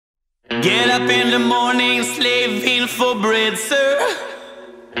Get up in the morning, slaving for bread, sir,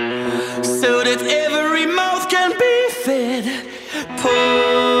 so that every mouth can be fed. Poor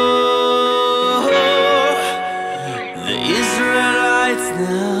the Israelites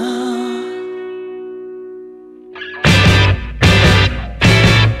now.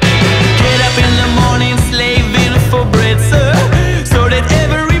 Get up in the morning, slaving for bread, sir, so that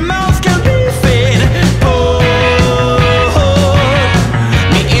every mouth can be fed. Poor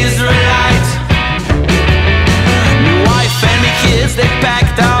the Israelites. My wife and my kids, they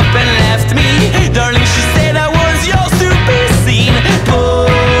packed up and left me. Darling, she said I was yours to be seen. Poor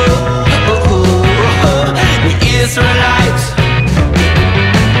the Israelites.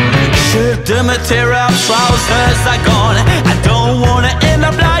 Shirt, the material, trousers are gone. I don't wanna end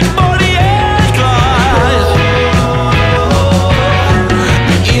up like Bonnie and Clyde.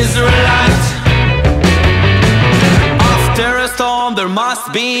 The Israelites. After a storm, there must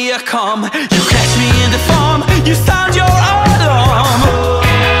be a calm. You catch me in the farm, you sound your own.